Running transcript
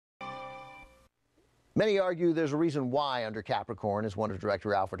Many argue there's a reason why Under Capricorn is one of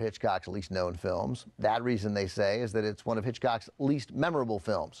director Alfred Hitchcock's least known films. That reason, they say, is that it's one of Hitchcock's least memorable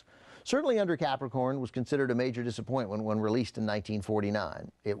films. Certainly Under Capricorn was considered a major disappointment when released in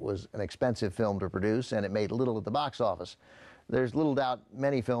 1949. It was an expensive film to produce, and it made little at the box office. There's little doubt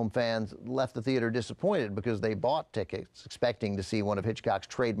many film fans left the theater disappointed because they bought tickets expecting to see one of Hitchcock's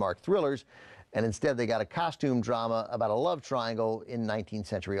trademark thrillers, and instead they got a costume drama about a love triangle in 19th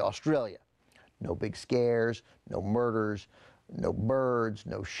century Australia. No big scares, no murders, no birds,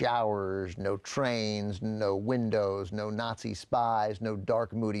 no showers, no trains, no windows, no Nazi spies, no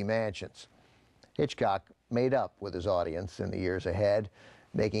dark, moody mansions. Hitchcock made up with his audience in the years ahead,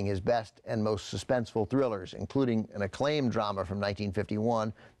 making his best and most suspenseful thrillers, including an acclaimed drama from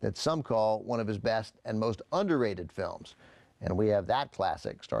 1951 that some call one of his best and most underrated films. And we have that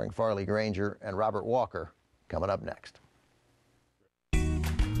classic, starring Farley Granger and Robert Walker, coming up next.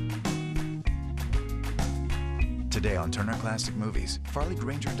 Today on Turner Classic Movies, Farley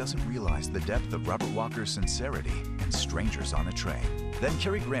Granger doesn't realize the depth of Robert Walker's sincerity in Strangers on a Train. Then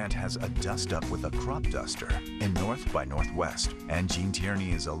Cary Grant has a dust-up with a crop duster in North by Northwest. And Gene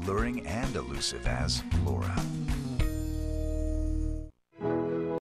Tierney is alluring and elusive as Laura.